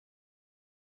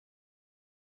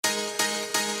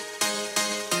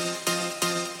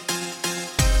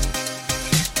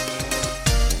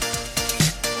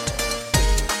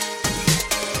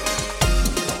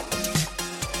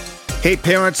Hey,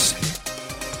 parents.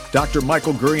 Dr.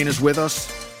 Michael Gurian is with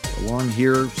us. Along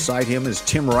here beside him is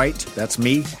Tim Wright. That's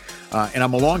me. And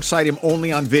I'm alongside him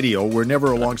only on video. We're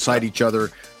never alongside each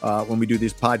other when we do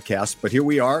these podcasts. But here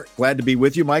we are. Glad to be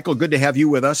with you, Michael. Good to have you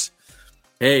with us.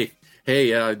 Hey,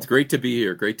 it's great to be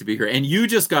here. Great to be here. And you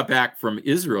just got back from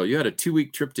Israel. You had a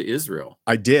 2-week trip to Israel.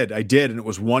 I did. And it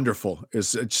was wonderful.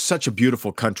 It's such a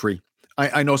beautiful country.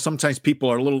 I know sometimes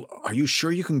people are are you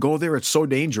sure you can go there? It's so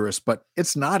dangerous, but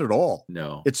it's not at all.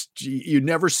 No. You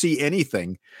never see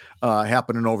anything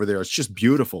happening over there. It's just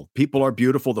beautiful. People are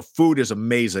beautiful. The food is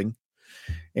amazing.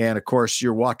 And of course,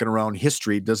 you're walking around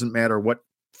history. It doesn't matter what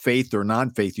faith or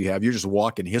non-faith you have. You're just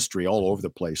walking history all over the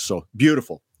place. So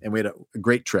beautiful. And we had a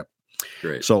great trip.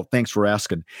 Great. So thanks for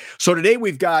asking. So today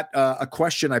we've got a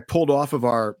question I pulled off of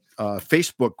our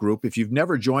Facebook group. If you've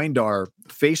never joined our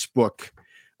Facebook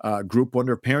group,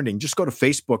 Wonder of Parenting, just go to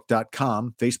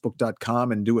facebook.com,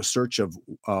 and do a search of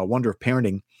Wonder of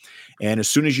Parenting. And as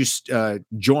soon as you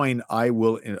join, I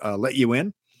will let you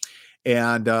in.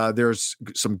 And there's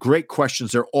some great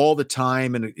questions there all the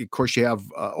time. And of course, you have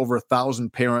over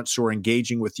 1,000 parents who are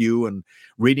engaging with you and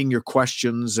reading your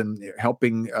questions and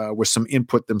helping with some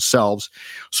input themselves.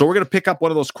 So we're going to pick up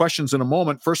one of those questions in a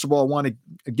moment. First of all, I want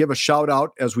to give a shout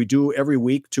out, as we do every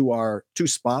week, to our 2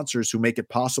 sponsors who make it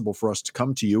possible for us to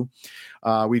come to you.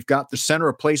 We've got the Center,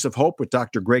 A Place of Hope with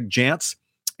Dr. Greg Jantz.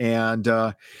 And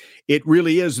it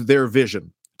really is their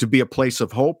vision to be a place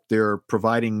of hope. They're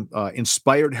providing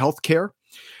inspired healthcare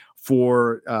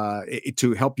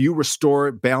to help you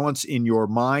restore balance in your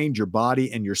mind, your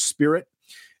body, and your spirit.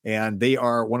 And they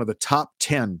are one of the top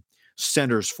 10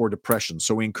 centers for depression.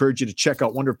 So we encourage you to check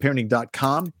out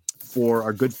wonderparenting.com for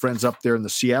our good friends up there in the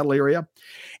Seattle area.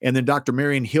 And then Dr.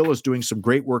 Marion Hill is doing some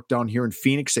great work down here in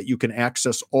Phoenix that you can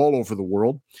access all over the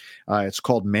world. It's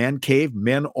called Man Cave.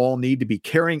 Men all need to be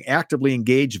caring, actively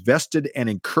engaged, vested, and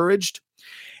encouraged.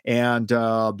 And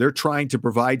they're trying to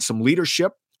provide some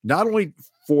leadership, not only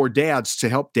for dads to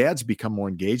help dads become more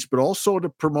engaged, but also to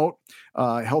promote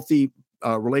healthy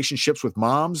relationships with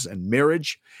moms and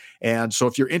marriage. And so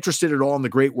if you're interested at all in the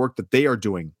great work that they are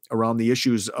doing around the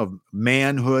issues of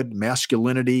manhood,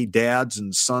 masculinity, dads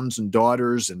and sons and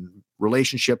daughters and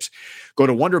relationships, go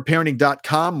to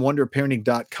wonderparenting.com,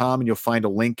 and you'll find a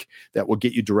link that will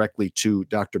get you directly to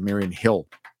Dr. Marion Hill.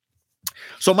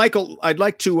 So, Michael, I'd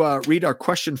like to read our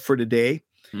question for today.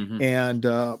 Mm-hmm.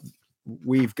 And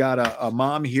we've got a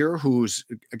mom here who's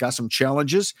got some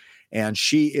challenges, and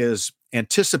she is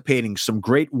anticipating some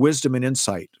great wisdom and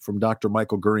insight from Dr.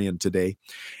 Michael Gurian today,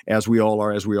 as we all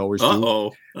are, as we always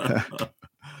do.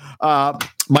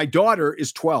 My daughter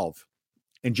is 12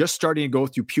 and just starting to go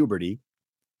through puberty,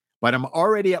 but I'm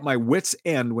already at my wit's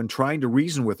end when trying to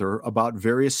reason with her about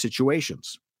various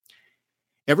situations.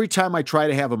 Every time I try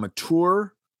to have a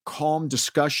mature, calm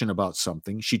discussion about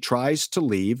something, she tries to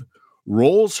leave,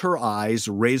 rolls her eyes,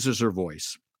 raises her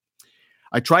voice.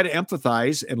 I try to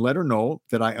empathize and let her know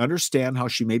that I understand how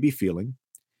she may be feeling,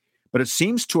 but it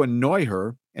seems to annoy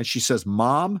her, and she says,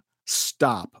 "Mom,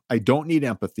 stop. I don't need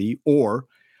empathy," or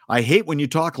 "I hate when you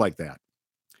talk like that."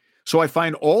 So I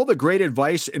find all the great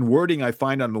advice and wording I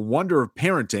find on the Wonder of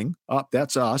Parenting,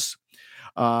 that's us,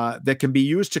 that can be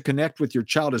used to connect with your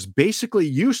child is basically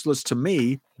useless to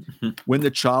me when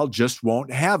the child just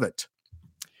won't have it.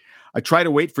 I try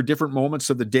to wait for different moments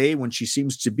of the day when she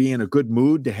seems to be in a good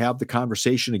mood to have the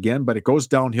conversation again, but it goes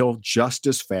downhill just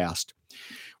as fast.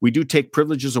 We do take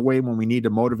privileges away when we need to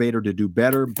motivate her to do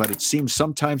better, but it seems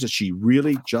sometimes that she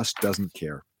really just doesn't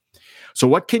care. So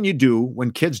what can you do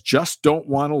when kids just don't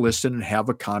want to listen and have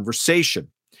a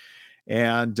conversation?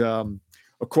 And,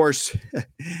 of course,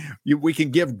 we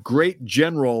can give great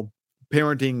general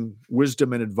parenting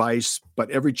wisdom and advice,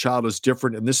 but every child is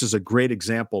different, and this is a great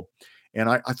example. And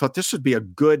I thought this would be a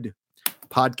good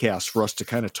podcast for us to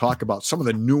kind of talk about some of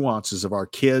the nuances of our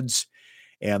kids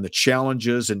and the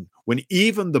challenges. And when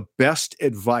even the best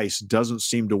advice doesn't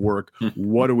seem to work,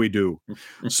 what do we do?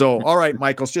 So, all right,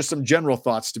 Michael, just some general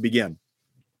thoughts to begin.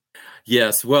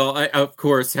 Yes. Well, I, of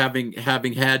course, having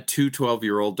had 2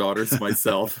 12-year-old daughters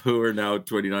myself, who are now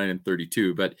 29 and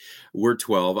 32, but we're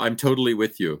 12. I'm totally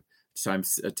with you. So I'm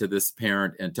to this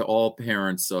parent and to all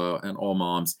parents and all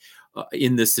moms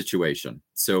in this situation.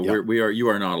 So you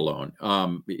are not alone.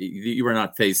 You are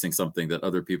not facing something that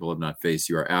other people have not faced.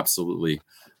 You are absolutely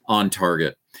on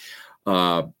target.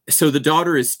 So the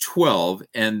daughter is 12,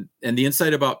 and the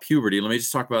insight about puberty, let me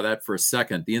just talk about that for a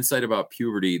second. The insight about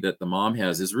puberty that the mom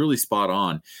has is really spot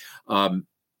on.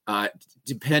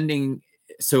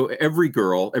 So every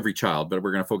girl, every child, but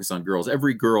we're going to focus on girls,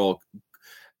 every girl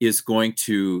is going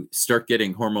to start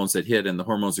getting hormones that hit, and the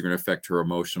hormones are going to affect her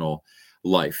emotional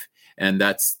life. and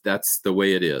that's the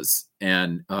way it is.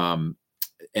 And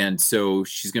so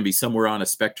she's going to be somewhere on a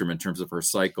spectrum in terms of her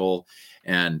cycle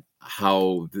and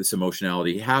how this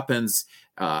emotionality happens,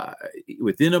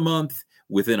 within a month,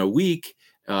 within a week,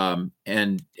 and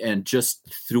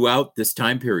just throughout this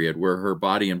time period where her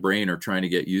body and brain are trying to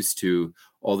get used to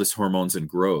all this hormones and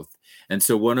growth. And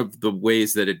so one of the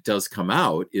ways that it does come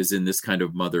out is in this kind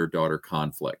of mother-daughter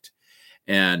conflict.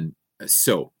 And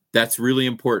so that's really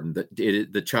important, that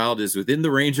the child is within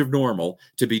the range of normal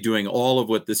to be doing all of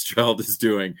what this child is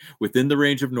doing within the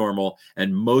range of normal.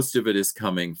 And most of it is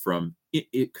coming from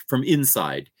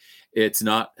inside. It's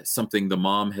not something the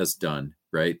mom has done,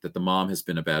 right? That the mom has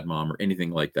been a bad mom or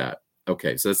anything like that.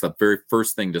 Okay, so that's the very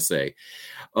first thing to say.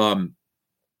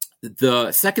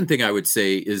 The second thing I would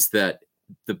say is that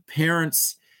the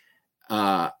parents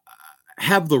have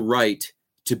the right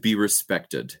to be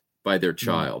respected by their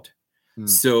child.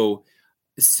 So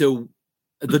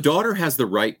the daughter has the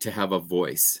right to have a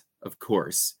voice, of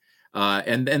course.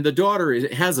 And the daughter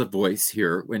has a voice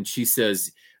here when she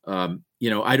says, I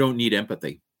don't need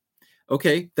empathy.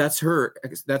 Okay, that's her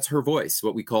voice,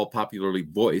 what we call popularly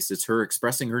voice. It's her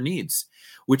expressing her needs,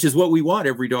 which is what we want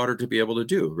every daughter to be able to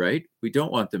do, right? We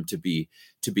don't want them to be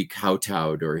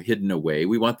kowtowed or hidden away.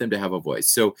 We want them to have a voice.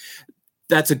 So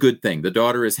that's a good thing. The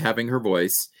daughter is having her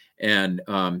voice, and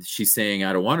she's saying,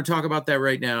 I don't want to talk about that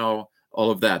right now.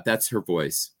 All of that. That's her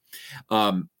voice.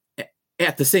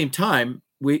 At the same time,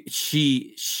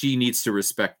 she needs to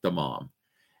respect the mom.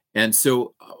 And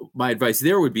so my advice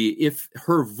there would be, if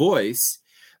her voice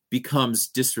becomes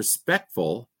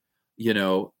disrespectful,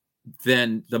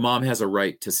 then the mom has a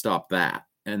right to stop that.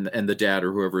 And the dad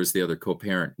or whoever is the other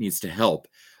co-parent needs to help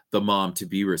the mom to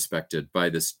be respected by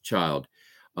this child.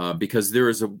 Because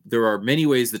there are many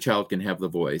ways the child can have the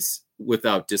voice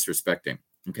without disrespecting.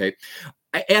 Okay.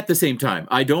 At the same time,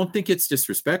 I don't think it's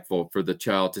disrespectful for the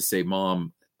child to say,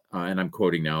 Mom, and I'm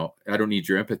quoting now, I don't need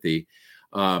your empathy.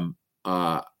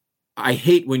 I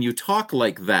hate when you talk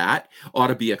like that, ought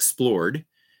to be explored.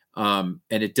 And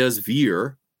it does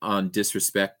veer on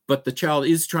disrespect, but the child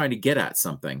is trying to get at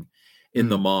something in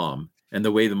the mom, and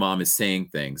the way the mom is saying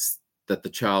things, that the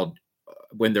child,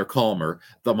 when they're calmer,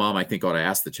 the mom, I think, ought to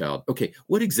ask the child, okay,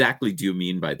 what exactly do you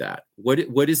mean by that?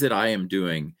 What is it I am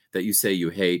doing that you say you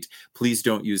hate? Please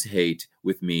don't use hate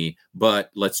with me, but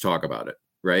let's talk about it,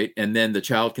 right? And then the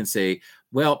child can say,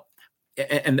 well,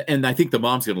 and I think the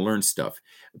mom's going to learn stuff.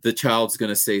 The child's going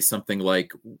to say something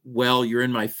like, well, you're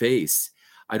in my face.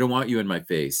 I don't want you in my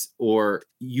face. Or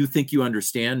you think you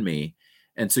understand me,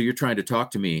 and so you're trying to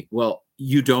talk to me. Well,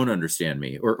 you don't understand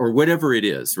me, or whatever it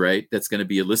is, right? That's going to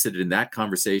be elicited in that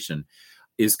conversation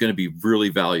is going to be really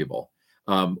valuable.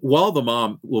 While the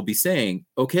mom will be saying,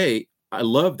 okay, I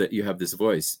love that you have this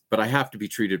voice, but I have to be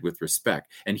treated with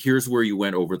respect. And here's where you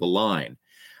went over the line.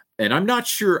 And I'm not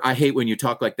sure I hate when you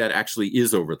talk like that actually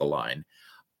is over the line.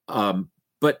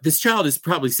 But this child is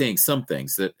probably saying some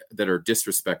things that are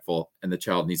disrespectful, and the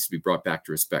child needs to be brought back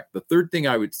to respect. The third thing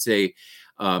I would say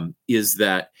is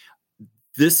that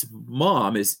this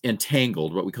mom is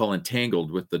entangled, what we call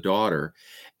entangled, with the daughter.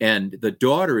 And the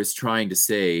daughter is trying to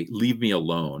say, leave me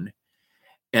alone.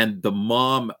 And the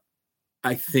mom,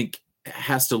 I think,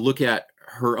 has to look at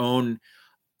her own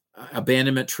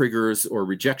abandonment triggers or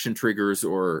rejection triggers,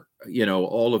 or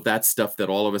all of that stuff that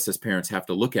all of us as parents have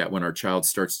to look at when our child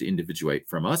starts to individuate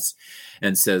from us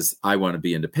and says, I want to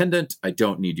be independent. I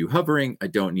don't need you hovering. I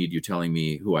don't need you telling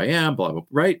me who I am, blah, blah,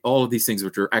 right? All of these things,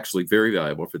 which are actually very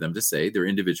valuable for them to say. They're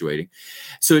individuating.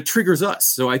 So it triggers us.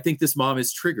 So I think this mom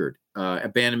is triggered.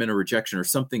 Abandonment or rejection or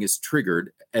something is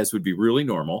triggered, as would be really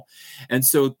normal. And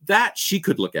so that she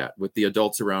could look at with the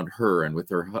adults around her, and with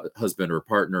her husband or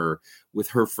partner, with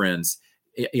her friends,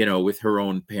 with her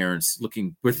own parents,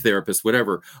 looking with therapists,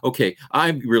 whatever. Okay,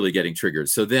 I'm really getting triggered.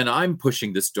 So then I'm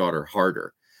pushing this daughter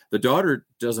harder. The daughter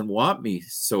doesn't want me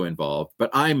so involved, but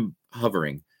I'm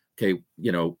hovering. Okay,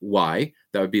 why?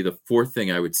 That would be the fourth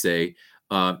thing I would say.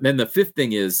 Then the fifth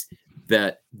thing is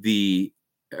that the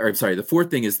fourth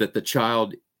thing is that the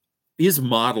child is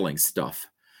modeling stuff,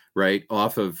 right,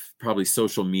 off of probably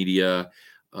social media,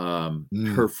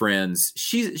 her friends.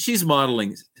 She's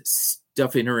modeling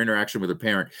stuff in her interaction with her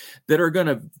parent that are going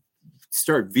to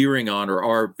start veering on, or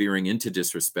are veering into,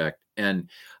 disrespect. And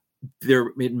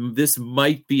this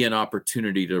might be an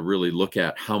opportunity to really look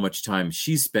at how much time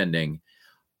she's spending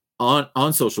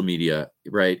on social media,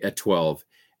 right, at 12.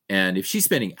 And if she's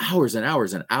spending hours and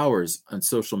hours and hours on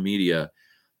social media,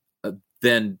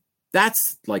 then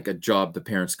that's like a job the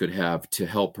parents could have to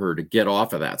help her to get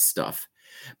off of that stuff,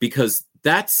 because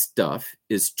that stuff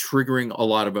is triggering a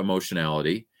lot of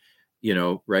emotionality.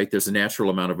 right? There's a natural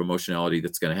amount of emotionality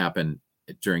that's going to happen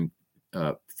during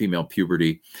female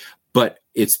puberty, but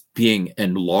it's being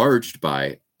enlarged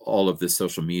by all of this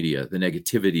social media, the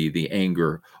negativity, the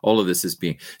anger, all of this is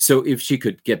being. So if she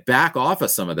could get back off of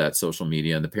some of that social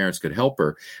media and the parents could help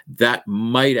her, that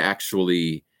might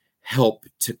actually help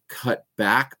to cut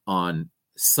back on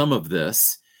some of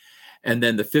this. And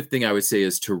then the fifth thing I would say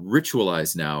is to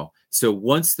ritualize now. So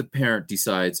once the parent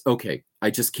decides, okay, I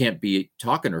just can't be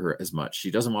talking to her as much, she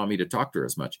doesn't want me to talk to her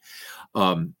as much.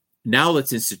 Now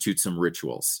let's institute some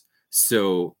rituals.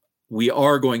 So we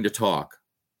are going to talk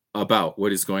about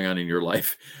what is going on in your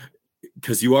life,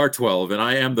 because you are 12 and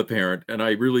I am the parent and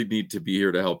I really need to be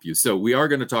here to help you. So we are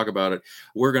going to talk about it.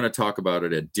 We're going to talk about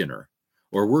it at dinner,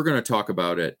 or we're going to talk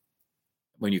about it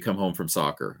when you come home from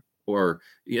soccer, or,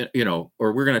 or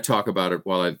we're going to talk about it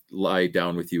while I lie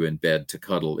down with you in bed to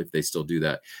cuddle, if they still do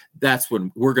that. That's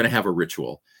when we're going to have a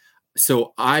ritual.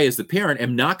 So I, as the parent,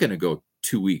 am not going to go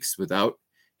 2 weeks without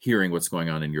hearing what's going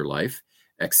on in your life,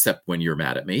 except when you're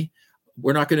mad at me.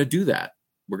 We're not going to do that.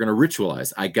 We're going to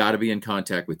ritualize. I got to be in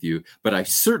contact with you, but I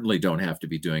certainly don't have to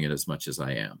be doing it as much as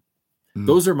I am.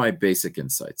 Those are my basic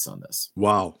insights on this.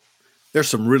 Wow. There's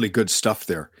some really good stuff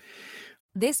there.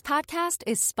 This podcast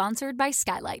is sponsored by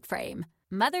Skylight Frame.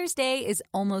 Mother's Day is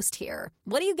almost here.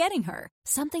 What are you getting her?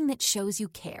 Something that shows you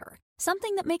care.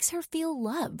 Something that makes her feel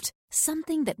loved.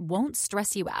 Something that won't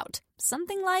stress you out.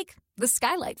 Something like the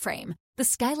Skylight Frame. The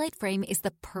Skylight Frame is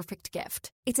the perfect gift.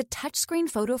 It's a touchscreen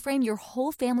photo frame your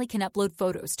whole family can upload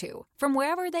photos to, from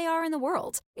wherever they are in the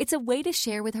world. It's a way to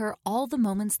share with her all the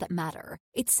moments that matter.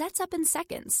 It sets up in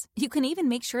seconds. You can even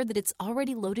make sure that it's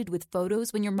already loaded with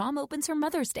photos when your mom opens her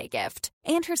Mother's Day gift.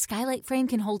 And her Skylight Frame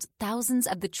can hold thousands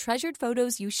of the treasured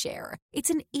photos you share. It's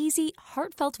an easy,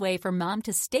 heartfelt way for mom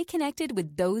to stay connected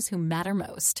with those who matter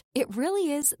most. It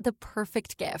really is the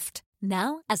perfect gift.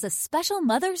 Now, as a special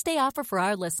Mother's Day offer for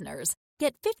our listeners,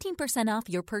 get 15% off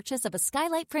your purchase of a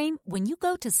Skylight Frame when you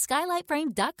go to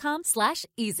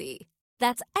skylightframe.com/easy.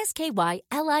 That's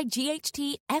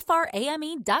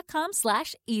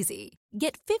SKYLIGHTFRAME.com/easy.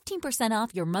 Get 15%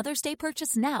 off your Mother's Day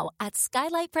purchase now at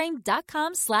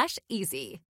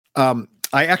skylightframe.com/easy. I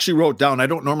actually wrote down, I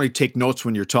don't normally take notes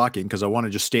when you're talking because I want to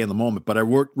just stay in the moment, but I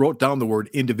wrote down the word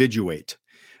individuate.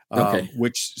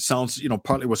 Which sounds,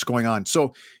 partly what's going on.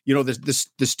 So,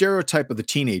 the stereotype of the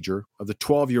teenager, of the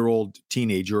 12-year-old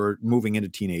teenager moving into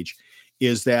teenage,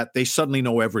 is that they suddenly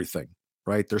know everything,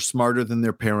 right? They're smarter than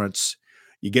their parents.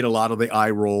 You get a lot of the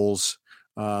eye rolls.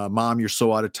 Mom, you're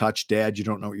so out of touch. Dad, you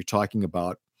don't know what you're talking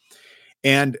about.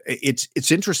 And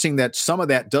it's interesting that some of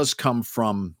that does come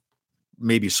from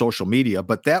maybe social media,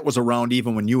 but that was around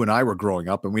even when you and I were growing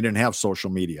up and we didn't have social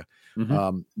media.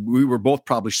 Mm-hmm. We were both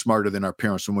probably smarter than our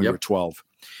parents when we were 12.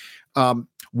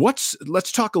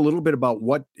 Let's talk a little bit about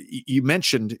what you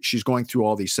mentioned. She's going through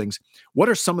all these things. What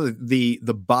are some of the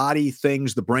body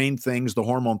things, the brain things, the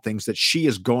hormone things that she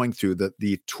is going through, that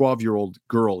the 12-year-old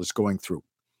girl is going through?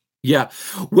 Yeah.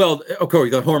 Well, of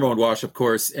course, the hormone wash, of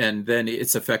course, and then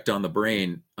its effect on the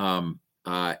brain. And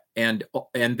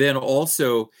then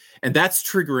also, and that's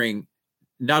triggering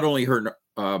not only her,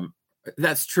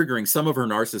 that's triggering some of her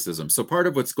narcissism. So part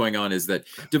of what's going on is that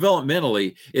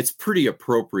developmentally, it's pretty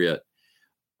appropriate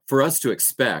for us to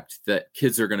expect that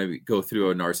kids are going to go through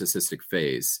a narcissistic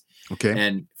phase. Okay.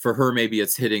 And for her, maybe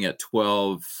it's hitting at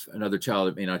 12, another child,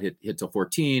 it may not hit till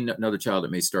 14, another child,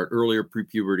 it may start earlier,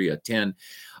 pre-puberty at 10.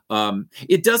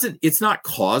 It's not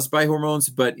caused by hormones,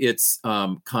 but it's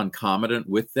concomitant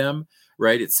with them,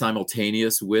 right? It's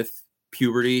simultaneous with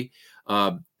puberty,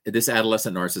 this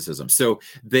adolescent narcissism. So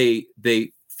they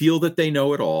feel that they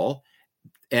know it all.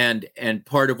 And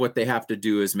part of what they have to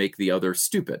do is make the other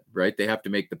stupid, right? They have to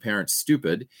make the parent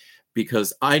stupid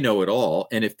because I know it all.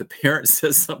 And if the parent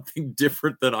says something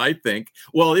different than I think,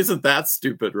 well, isn't that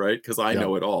stupid, right? Because I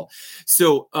know it all.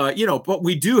 So, but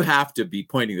we do have to be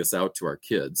pointing this out to our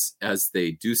kids as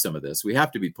they do some of this. We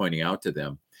have to be pointing out to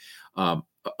them,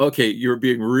 okay, you're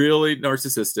being really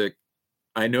narcissistic.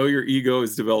 I know your ego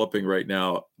is developing right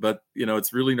now, but,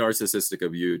 it's really narcissistic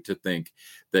of you to think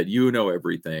that you know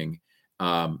everything.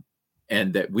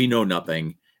 And that we know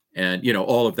nothing, and,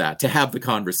 all of that, to have the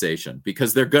conversation,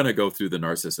 because they're going to go through the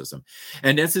narcissism.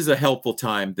 And this is a helpful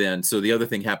time then. So the other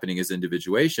thing happening is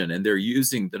individuation, and they're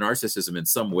using the narcissism in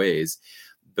some ways.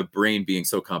 The brain being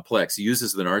so complex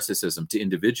uses the narcissism to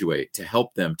individuate, to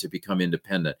help them to become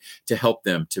independent, to help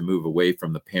them to move away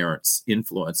from the parents'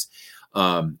 influence,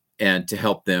 and to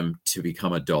help them to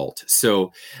become adult.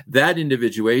 So that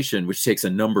individuation, which takes a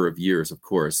number of years, of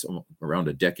course, around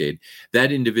a decade,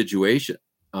 that individuation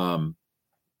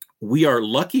we are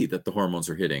lucky that the hormones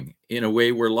are hitting. In a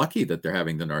way, we're lucky that they're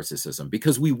having the narcissism,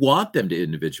 because we want them to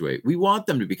individuate. We want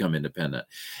them to become independent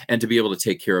and to be able to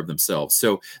take care of themselves.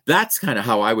 So that's kind of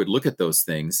how I would look at those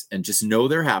things, and just know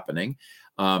they're happening,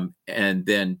 and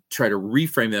then try to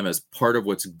reframe them as part of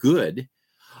what's good.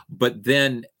 But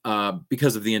then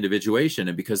because of the individuation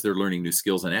and because they're learning new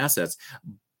skills and assets,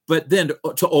 but then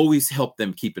to always help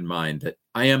them keep in mind that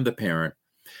I am the parent.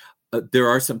 There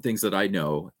are some things that I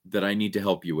know that I need to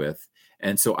help you with.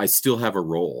 And so I still have a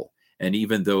role. And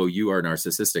even though you are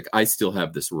narcissistic, I still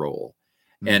have this role.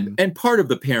 Mm-hmm. And part of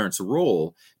the parent's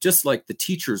role, just like the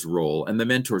teacher's role and the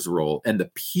mentor's role and the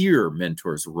peer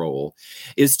mentor's role,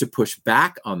 is to push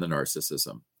back on the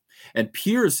narcissism. And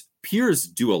peers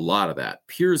do a lot of that.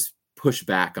 Peers push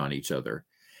back on each other.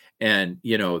 And,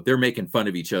 they're making fun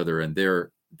of each other, and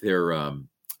they're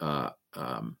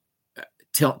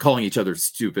calling each other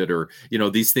stupid, or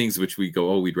these things which we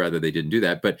go, oh, we'd rather they didn't do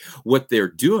that. But what they're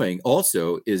doing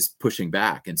also is pushing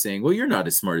back and saying, well, you're not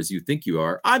as smart as you think you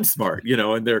are. I'm smart,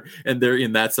 and they're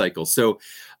in that cycle. So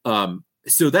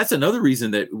that's another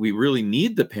reason that we really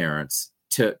need the parents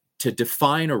to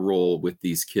define a role with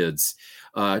these kids,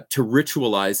 to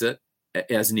ritualize it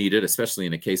as needed, especially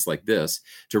in a case like this,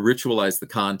 to ritualize the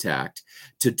contact,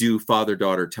 to do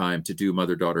father-daughter time, to do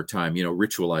mother-daughter time,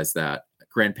 ritualize that,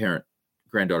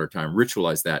 granddaughter time,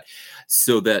 ritualize that,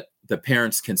 so that the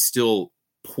parents can still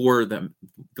pour them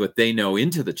what they know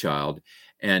into the child,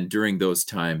 and during those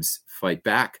times fight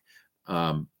back,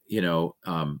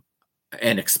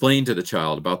 and explain to the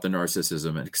child about the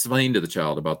narcissism, and explain to the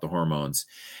child about the hormones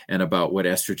and about what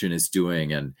estrogen is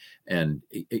doing. And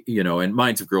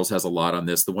Minds of Girls has a lot on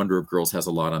this. The Wonder of Girls has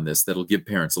a lot on this, that'll give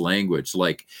parents language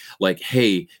like,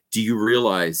 hey, do you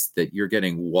realize that you're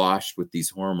getting washed with these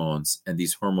hormones, and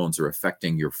these hormones are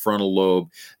affecting your frontal lobe?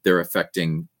 They're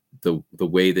affecting the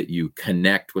way that you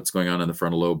connect what's going on in the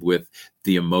frontal lobe with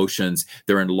the emotions.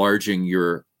 They're enlarging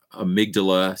your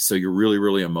amygdala, so you're really,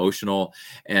 really emotional,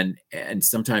 and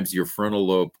sometimes your frontal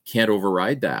lobe can't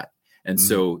override that, and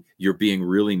so you're being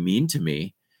really mean to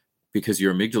me because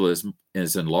your amygdala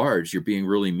is enlarged. You're being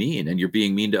really mean, and you're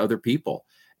being mean to other people,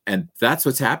 and that's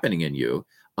what's happening in you.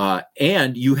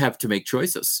 And you have to make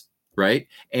choices, right?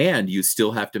 And you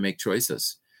still have to make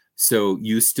choices. So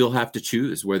you still have to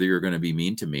choose whether you're going to be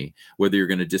mean to me, whether you're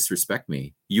going to disrespect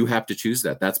me. You have to choose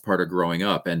that. That's part of growing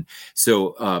up, and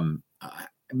so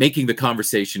making the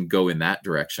conversation go in that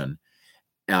direction,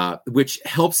 which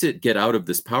helps it get out of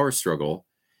this power struggle,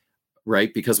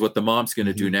 right? Because what the mom's going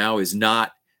to do now is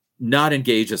not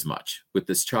engage as much with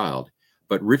this child,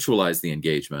 but ritualize the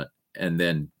engagement. And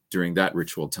then during that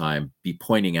ritual time, be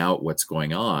pointing out what's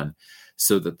going on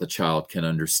so that the child can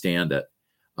understand it.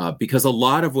 Because a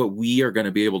lot of what we are going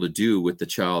to be able to do with the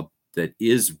child that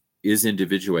is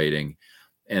individuating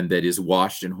and that is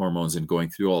washed in hormones and going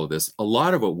through all of this, a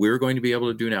lot of what we're going to be able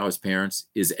to do now as parents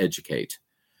is educate.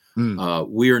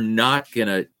 We are not going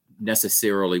to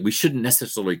we shouldn't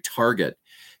necessarily target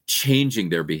changing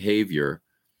their behavior,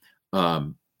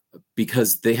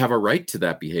 because they have a right to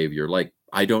that behavior. Like,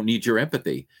 I don't need your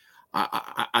empathy.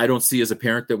 I don't see as a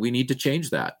parent that we need to change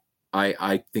that.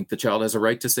 I think the child has a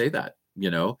right to say that,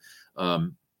 the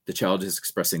child is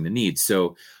expressing the need,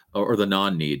 or the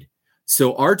non-need.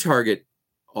 So our target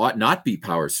ought not be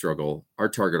power struggle. Our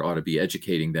target ought to be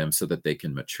educating them so that they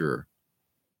can mature.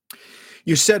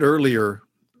 You said earlier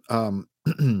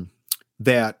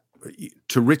that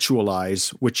to ritualize,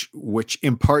 which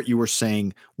in part you were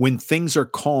saying, when things are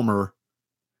calmer,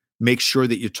 make sure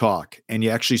that you talk, and you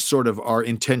actually sort of are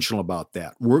intentional about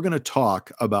that. We're going to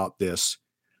talk about this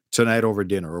tonight over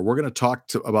dinner, or we're going to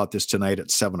talk about this tonight at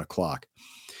 7:00.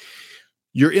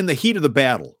 You're in the heat of the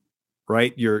battle,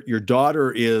 right? Your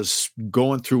daughter is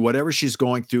going through whatever she's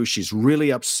going through. She's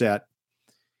really upset.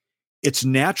 It's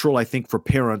natural, I think, for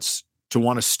parents to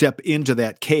want to step into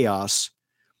that chaos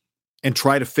and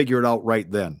try to figure it out right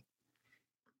then.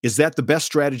 Is that the best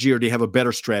strategy, or do you have a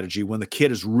better strategy when the kid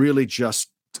is really just,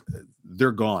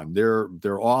 they're gone,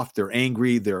 they're off, they're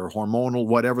angry, they're hormonal,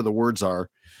 whatever the words are?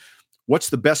 What's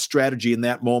the best strategy in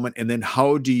that moment? And then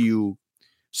how do you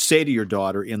say to your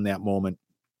daughter in that moment,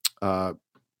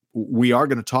 we are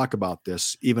going to talk about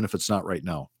this, even if it's not right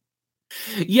now?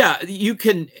 Yeah, you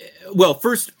can. Well,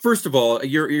 first of all,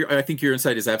 I think your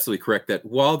insight is absolutely correct that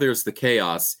while there's the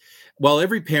chaos, while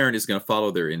every parent is going to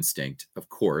follow their instinct, of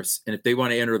course, and if they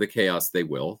want to enter the chaos, they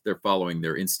will. They're following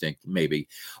their instinct, maybe.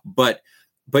 But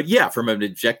yeah, from an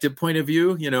objective point of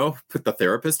view, put the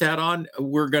therapist hat on,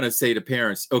 we're going to say to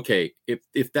parents, okay,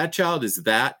 if that child is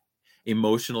that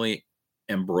emotionally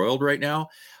embroiled right now,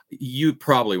 you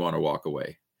probably want to walk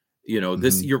away.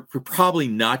 This, you're probably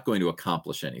not going to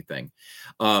accomplish anything.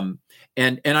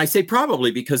 And I say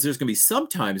probably because there's going to be some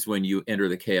times when you enter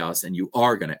the chaos and you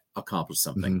are going to accomplish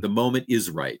something. The moment is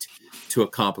right to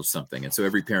accomplish something. And so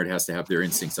every parent has to have their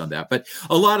instincts on that. But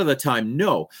a lot of the time,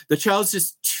 no, the child's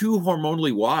just too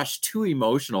hormonally washed, too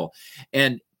emotional.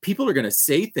 And people are going to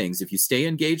say things. If you stay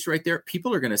engaged right there,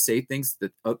 people are going to say things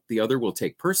that the other will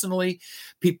take personally.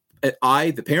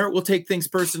 The parent will take things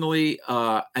personally.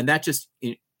 And that just,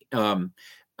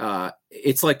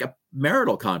 it's like a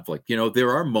marital conflict.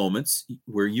 There are moments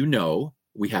where,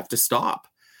 we have to stop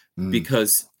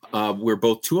because we're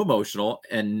both too emotional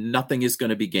and nothing is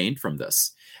going to be gained from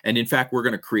this. And in fact, we're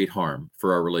going to create harm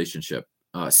for our relationship.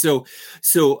 So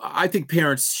I think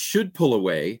parents should pull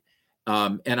away.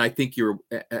 And I think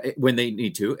when they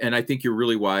need to, and I think you're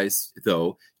really wise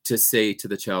though, to say to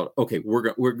the child, okay,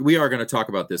 we are going to talk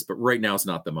about this, but right now is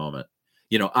not the moment.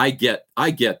 I get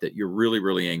that you're really,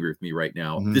 really angry with me right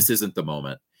now. This isn't the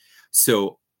moment.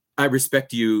 So I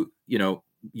respect you.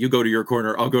 You go to your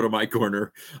corner, I'll go to my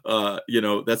corner.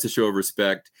 That's a show of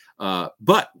respect.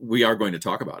 But we are going to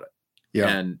talk about it. Yeah.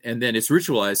 And then it's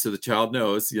ritualized so the child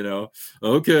knows,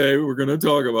 okay, we're going to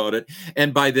talk about it.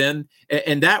 And by then,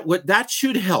 and that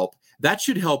should help. That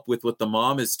should help with what the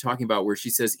mom is talking about, where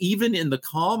she says, even in the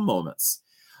calm moments,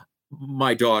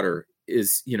 my daughter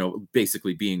is,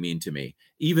 basically being mean to me,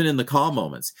 even in the calm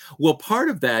moments. Well, part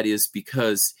of that is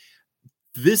because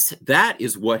that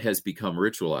is what has become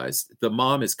ritualized. The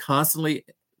mom is constantly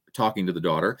talking to the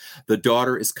daughter. The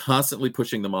daughter is constantly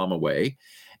pushing the mom away.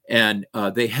 And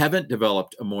they haven't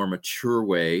developed a more mature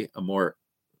way, more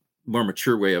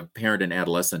mature way of parent and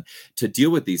adolescent to deal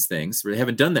with these things. They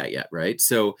haven't done that yet, right?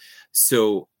 So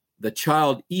the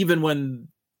child, even when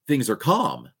things are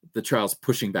calm, the child's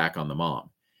pushing back on the mom.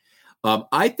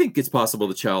 I think it's possible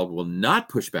the child will not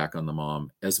push back on the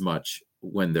mom as much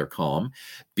when they're calm,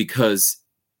 because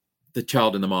the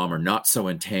child and the mom are not so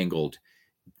entangled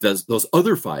those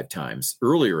other 5 times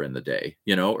earlier in the day,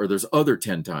 or there's other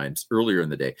 10 times earlier in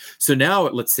the day. So now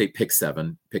let's say pick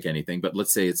 7, pick anything, but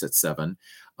let's say it's at 7.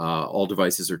 All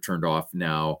devices are turned off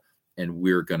now, and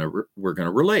we're gonna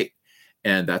relate,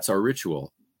 and that's our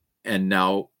ritual. And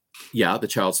now, the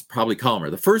child's probably calmer.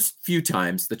 The first few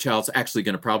times, the child's actually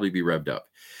going to probably be revved up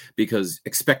because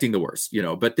expecting the worst,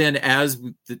 But then as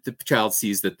the child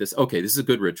sees that this is a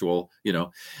good ritual,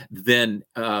 then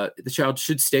the child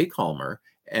should stay calmer,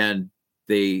 and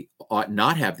they ought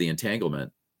not have the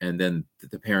entanglement. And then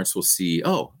the parents will see,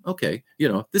 oh, okay,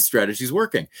 this strategy is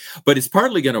working. But it's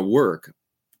partly going to work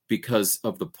because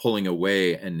of the pulling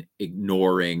away and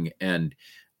ignoring and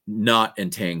not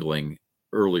entangling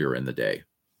earlier in the day.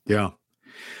 Yeah.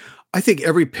 I think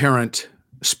every parent,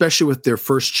 especially with their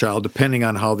first child, depending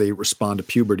on how they respond to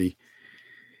puberty,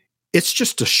 it's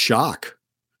just a shock.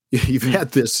 You've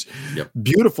had this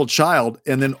beautiful child,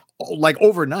 and then like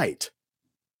overnight,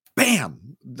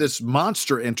 bam, this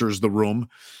monster enters the room,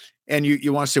 and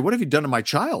you want to say, what have you done to my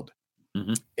child?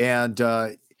 And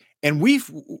we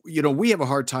have a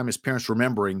hard time as parents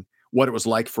remembering what it was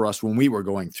like for us when we were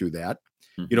going through that.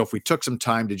 If we took some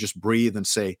time to just breathe and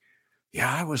say,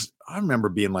 I remember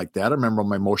being like that. I remember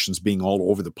my emotions being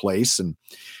all over the place, and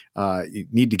you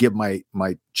need to give my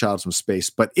child some space.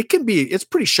 But it's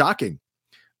pretty shocking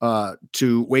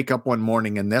to wake up one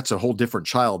morning and that's a whole different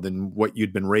child than what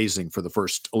you'd been raising for the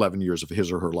first 11 years of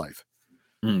his or her life.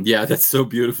 Yeah, that's so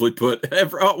beautifully put.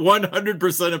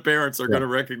 100% of parents are going to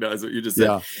recognize what you just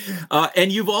said. Yeah.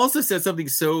 And you've also said something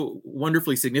so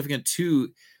wonderfully significant too,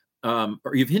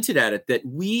 or you've hinted at it, that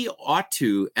we ought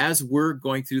to, as we're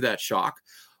going through that shock,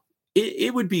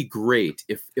 it would be great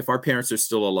if our parents are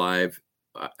still alive,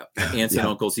 aunts and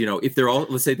uncles, if they're all,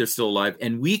 let's say they're still alive,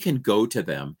 and we can go to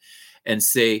them and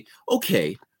say,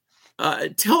 okay,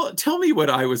 tell me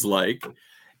what I was like,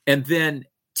 and then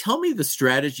tell me the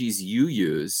strategies you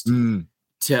used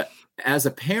to, as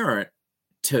a parent,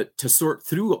 to sort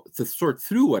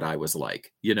through what I was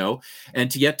like,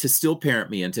 and to get to still parent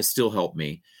me and to still help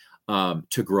me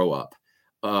to grow up.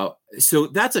 So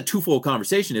that's a twofold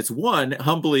conversation. It's one,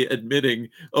 humbly admitting,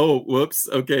 oh, whoops,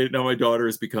 okay, now my daughter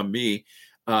has become me,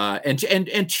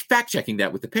 and fact checking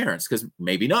that with the parents, because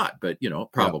maybe not, but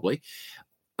probably. Yeah.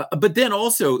 But then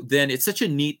it's such a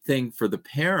neat thing for the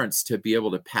parents to be able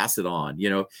to pass it on,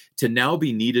 to now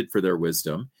be needed for their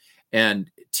wisdom, and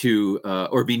to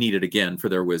or be needed again for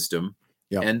their wisdom,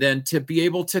 and then to be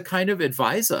able to kind of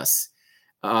advise us.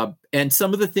 And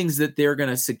some of the things that they're going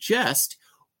to suggest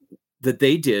that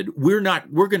they did, we're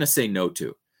going to say no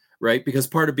to, right? Because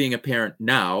part of being a parent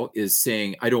now is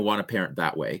saying, I don't want to parent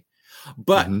that way.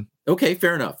 But okay,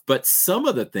 fair enough. But some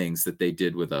of the things that they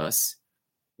did with us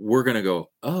we're going to go,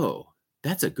 oh,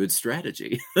 that's a good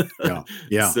strategy.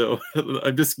 Yeah. So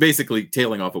I'm just basically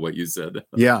tailing off of what you said.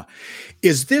 Yeah.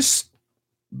 Is this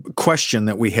question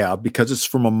that we have, because it's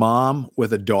from a mom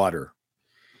with a daughter,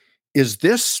 is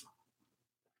this,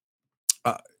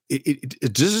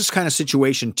 does this kind of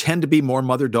situation tend to be more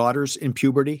mother-daughters in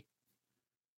puberty?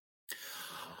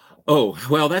 Oh,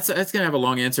 well, that's going to have a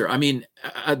long answer. I mean,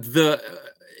 at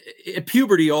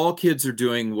puberty, all kids are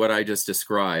doing what I just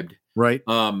described. Right.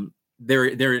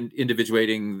 They're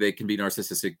individuating. They can be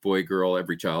narcissistic, boy, girl,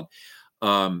 every child.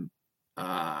 So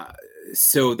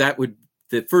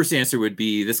the first answer would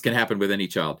be this can happen with any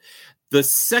child. The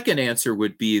second answer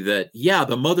would be that, yeah,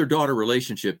 the mother-daughter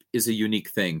relationship is a unique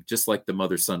thing, just like the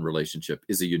mother-son relationship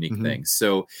is a unique thing.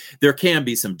 So there can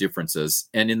be some differences.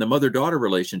 And in the mother-daughter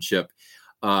relationship,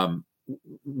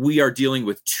 we are dealing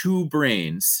with two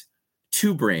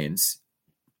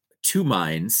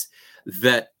minds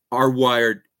that are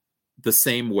wired the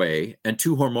same way, and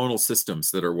two hormonal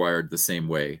systems that are wired the same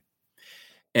way.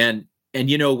 And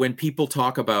when people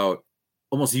talk about,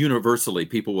 almost universally,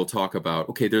 people will talk about,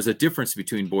 okay, there's a difference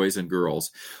between boys and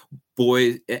girls,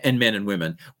 boys and men and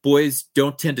women. Boys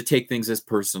don't tend to take things as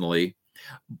personally.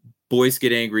 Boys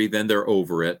get angry, then they're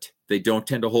over it. They don't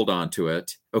tend to hold on to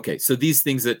it. Okay, so these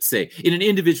things that say, in an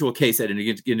individual case at an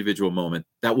individual moment,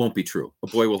 that won't be true. A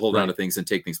boy will hold on to things and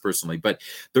take things personally. But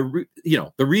the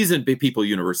reason people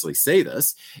universally say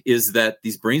this is that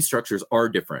these brain structures are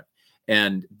different,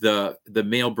 and the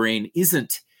male brain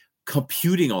isn't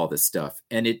computing all this stuff,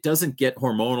 and it doesn't get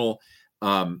hormonal.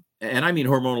 And I mean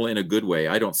hormonal in a good way.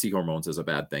 I don't see hormones as a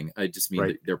bad thing. I just mean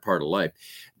that they're part of life.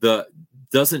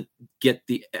 Doesn't get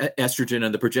the estrogen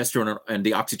and the progesterone and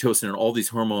the oxytocin and all these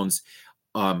hormones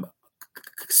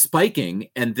spiking,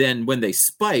 and then when they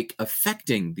spike,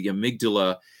 affecting the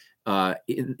amygdala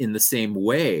in the same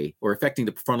way, or affecting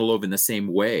the frontal lobe in the same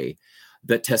way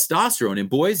that testosterone in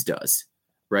boys does.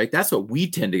 Right? That's what we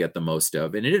tend to get the most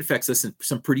of, and it affects us in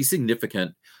some pretty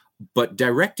significant but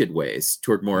directed ways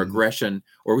toward more aggression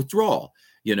or withdrawal.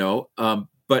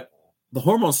 But the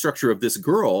hormone structure of this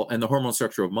girl and the hormone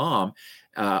structure of mom,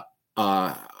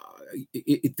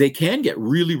 they can get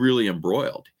really, really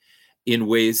embroiled in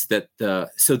ways that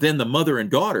so then the mother and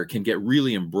daughter can get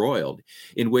really embroiled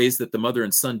in ways that the mother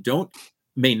and son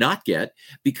may not get,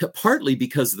 partly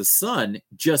because the son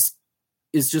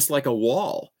is just like a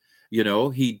wall.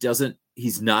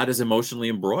 He's not as emotionally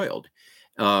embroiled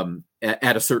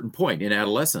at a certain point in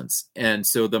adolescence. And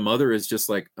so the mother is just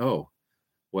like, oh,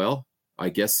 well, I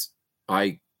guess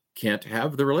I can't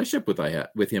have the relationship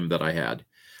with him that I had.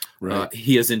 Right.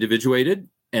 He has individuated,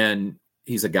 and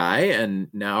he's a guy, and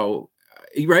now,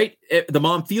 right? The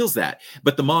mom feels that,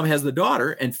 but the mom has the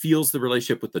daughter and feels the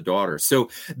relationship with the daughter. So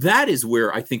that is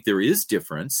where I think there is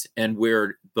difference, and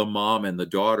where the mom and the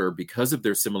daughter, because of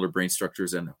their similar brain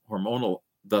structures and hormonal,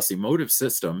 thus emotive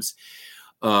systems,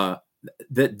 that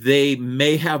they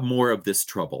may have more of this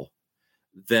trouble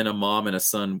than a mom and a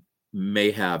son may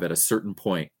have at a certain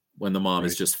point when the mom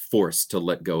is just forced to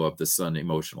let go of the son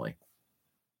emotionally.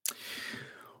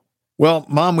 Well,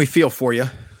 Mom, we feel for you.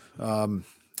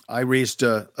 I raised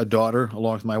a daughter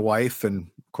along with my wife, and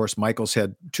of course, Michael's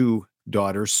had two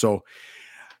daughters. So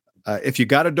if you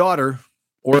got a daughter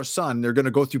or a son, they're going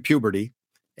to go through puberty,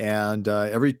 and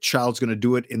every child's going to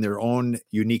do it in their own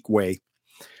unique way.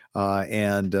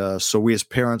 So we as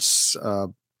parents,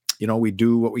 we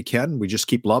do what we can. We just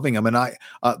keep loving them. And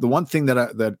the one thing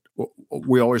that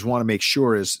we always want to make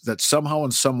sure is that somehow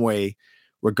in some way,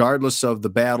 regardless of the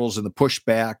battles and the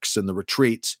pushbacks and the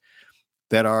retreats,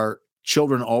 that our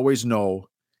children always know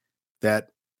that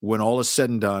when all is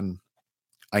said and done,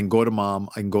 I can go to mom,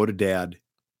 I can go to dad,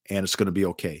 and it's going to be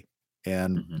okay.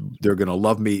 And they're going to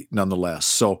love me nonetheless.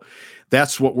 So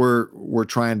that's what we're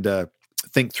trying to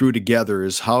think through together,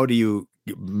 is how do you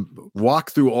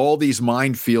walk through all these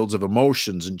minefields of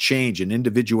emotions and change and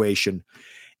individuation,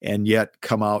 and yet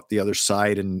come out the other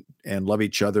side and love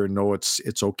each other and know it's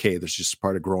okay. There's just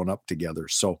part of growing up together.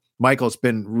 So Michael, it's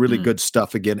been really good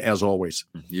stuff again, as always.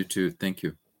 You too. Thank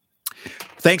you.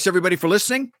 Thanks everybody for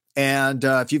listening. And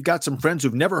if you've got some friends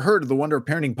who've never heard of the Wonder of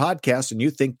Parenting podcast and you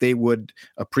think they would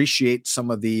appreciate some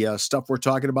of the stuff we're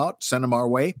talking about, send them our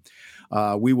way.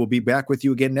 We will be back with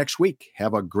you again next week.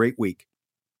 Have a great week.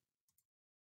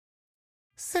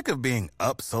 Sick of being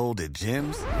upsold at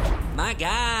gyms? My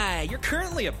guy, you're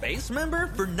currently a base member?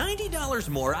 For $90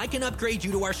 more, I can upgrade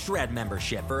you to our Shred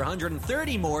membership. For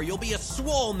 $130 more, you'll be a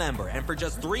Swole member. And for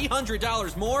just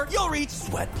 $300 more, you'll reach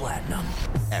Sweat Platinum.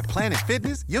 At Planet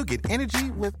Fitness, you'll get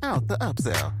energy without the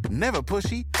upsell. Never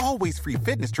pushy, always free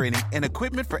fitness training and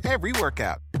equipment for every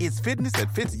workout. It's fitness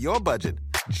that fits your budget.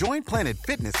 Join Planet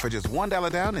Fitness for just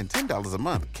 $1 down and $10 a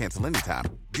month. Cancel anytime.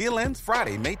 Deal ends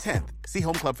Friday, May 10th. See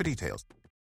Home Club for details.